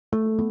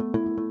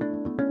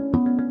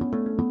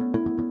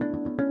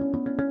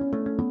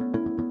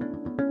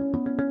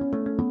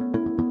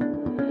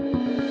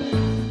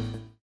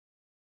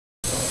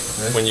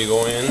when you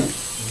go in,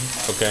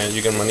 okay,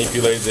 you can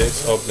manipulate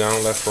this up,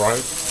 down, left,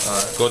 right.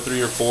 Go through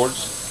your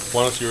cords.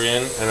 Once you're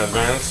in and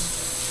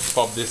advance,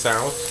 pop this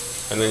out,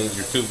 and then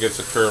your tube gets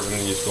a curve, and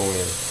then you just go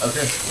in.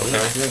 Okay.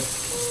 Okay.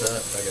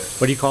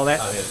 What do you call that?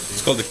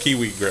 It's called the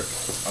Kiwi Grip.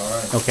 All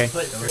right. Okay. All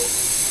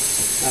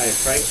right,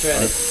 Frank's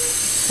ready.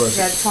 You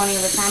got 20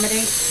 of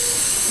accommodate?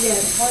 Yeah,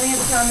 20 of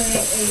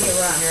accommodate, 80 a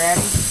run. You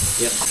ready?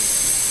 Yep.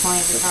 20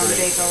 of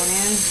accommodate going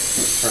in.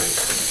 Frank.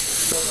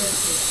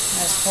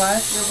 That's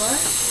flush. Your what?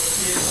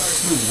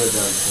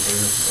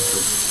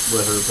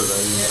 Let her put that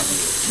in.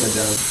 Let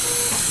down.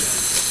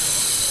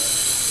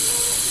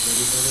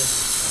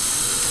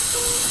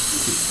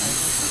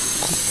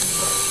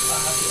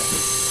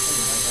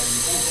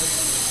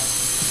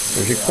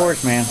 There's your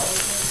course, man.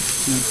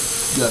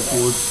 You got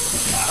cords.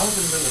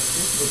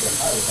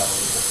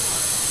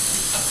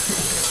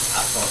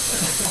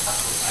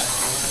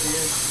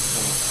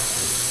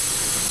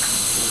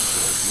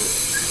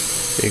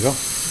 There you go.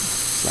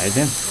 Slide it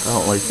in. I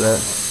don't like that.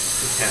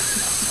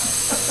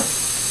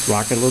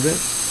 Rock it a little bit.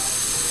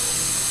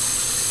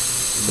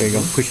 There you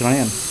go. Push it on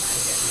in.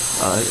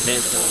 All right.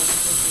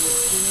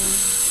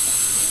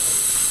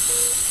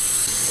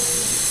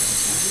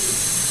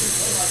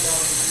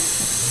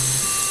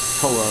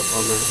 Hold up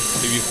on there.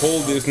 If you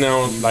hold this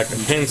now like a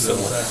pencil,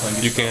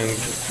 you can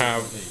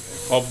have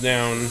up,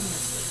 down,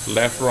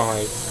 left,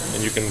 right,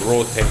 and you can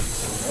rotate.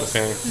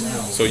 Okay,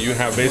 so you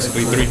have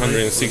basically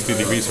 360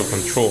 degrees of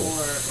control.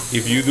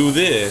 If you do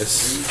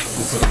this,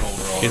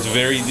 it's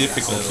very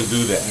difficult to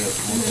do that.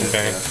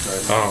 Okay,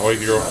 or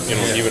if you're,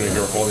 even if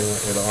you're holding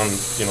it on,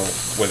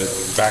 with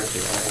it back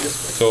here.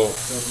 So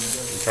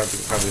try to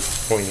have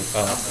this pointing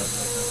up.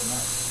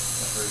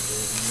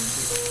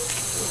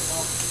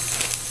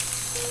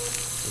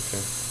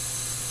 Okay.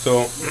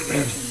 So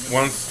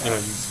once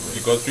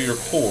you go through your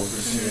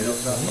cords,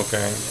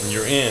 okay, and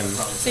you're in.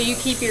 So you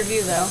keep your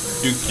view though.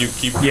 You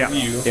keep your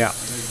view. Yeah.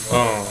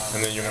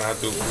 And then you're gonna have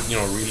to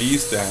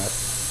release that,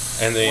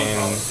 and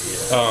then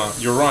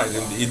you're right,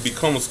 and it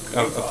becomes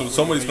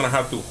somebody's gonna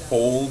have to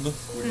hold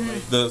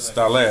the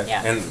stylet,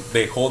 and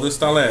they hold the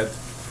stylet,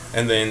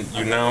 and then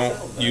you now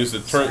use the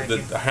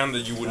hand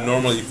that you would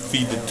normally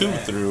feed the tube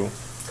through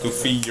to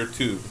feed your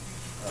tube.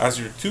 As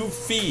your tube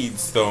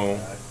feeds, though,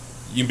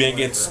 you may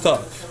get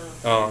stuck.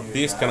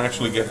 This can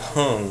actually get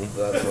hung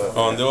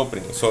on the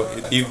opening. So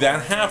if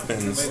that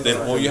happens, then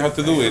all you have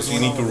to do is you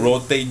need to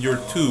rotate your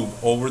tube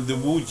over the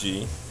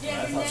bougie.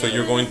 So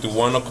you're going to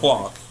 1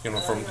 o'clock,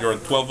 from you're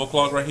at 12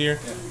 o'clock right here,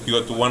 you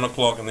go to 1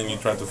 o'clock and then you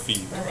try to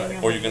feed.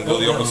 Or you can go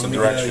the opposite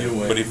direction.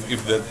 But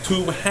if the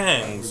tube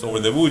hangs over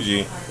the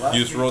bougie, you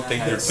just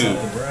rotate your tube.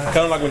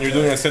 Kind of like when you're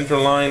doing a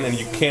central line and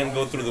you can't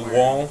go through the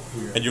wall,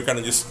 and you kind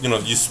of just,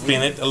 you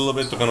spin it a little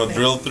bit to kind of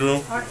drill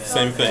through.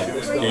 Same thing.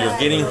 If you're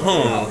getting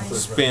hung,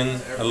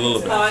 spin a little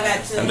bit,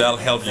 and that'll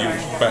help you,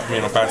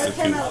 pass the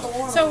tube.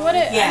 So what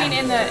I mean,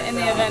 in the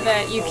event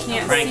that you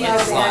can't see the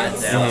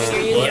cords,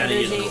 you're using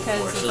bougie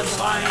because of the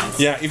blinds.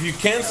 Yeah, if you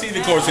can't see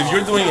the cords, if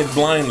you're doing it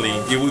blindly,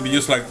 it would be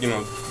just like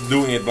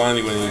doing it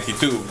blindly with an empty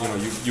tube.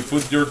 You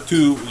put your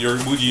tube, your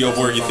bougie up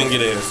where you think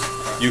it is.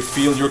 You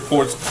feel your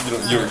cords,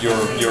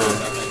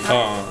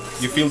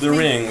 you feel the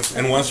rings,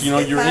 and once you're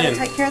in,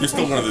 you're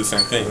still gonna do the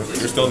same thing.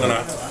 You're still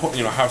gonna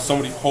have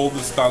somebody hold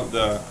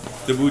the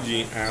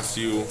bougie as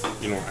you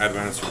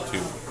advance your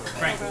tube.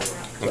 Right.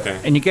 Okay.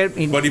 And you get.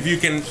 But if you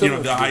can,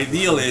 the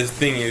ideal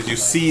thing is you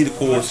see the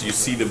cords, you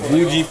see the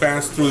bougie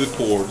pass through the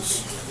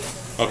cords.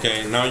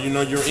 Okay, now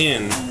you're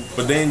in,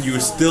 but then you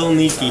still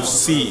need to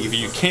see, if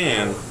you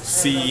can,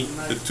 see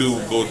the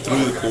tube go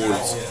through the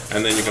cords,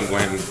 and then you can go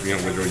ahead and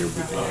withdraw your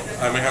bougie.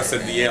 I may have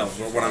said VL,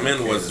 but what I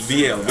meant was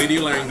VL,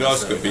 video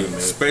laryngoscopy,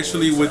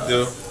 especially with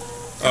the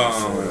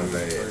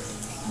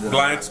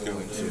glide scope,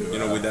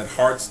 with that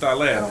hard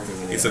stylet.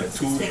 It's a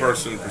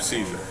two-person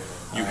procedure.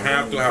 You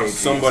have to have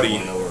somebody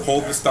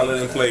hold the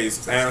stylet in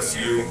place as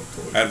you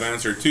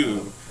advance your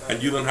tube. And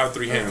you don't have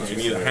 3 hands. You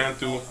need a hand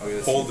to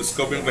hold the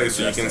scope in place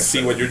so you can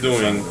see what you're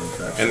doing,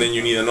 and then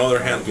you need another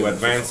hand to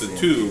advance the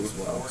tube.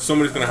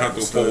 Somebody's going to have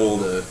to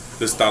hold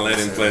the stylet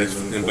in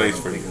place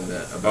for you.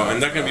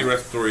 And that can be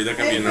respiratory, that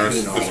can be a nurse,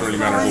 it doesn't really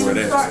matter who it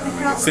is.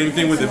 Same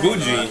thing with the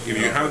bougie. If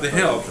you have the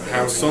help,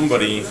 have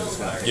somebody,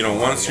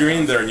 once you're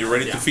in there and you're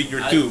ready to feed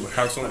your tube,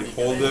 have somebody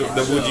hold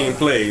the bougie in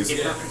place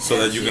so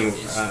that you can,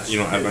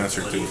 advance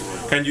your tube.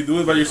 Can you do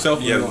it by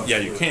yourself? Yeah,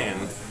 you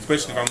can.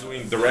 Especially if I'm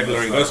doing direct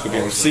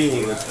laryngoscopy, I'm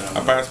seeing,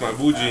 I pass my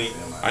bougie,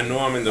 I know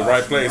I'm in the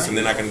right place, and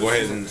then I can go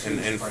ahead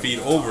and feed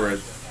over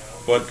it.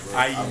 But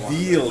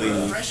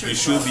ideally, you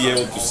should be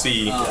able to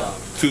see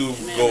tube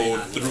go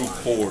through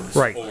cords.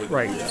 Right.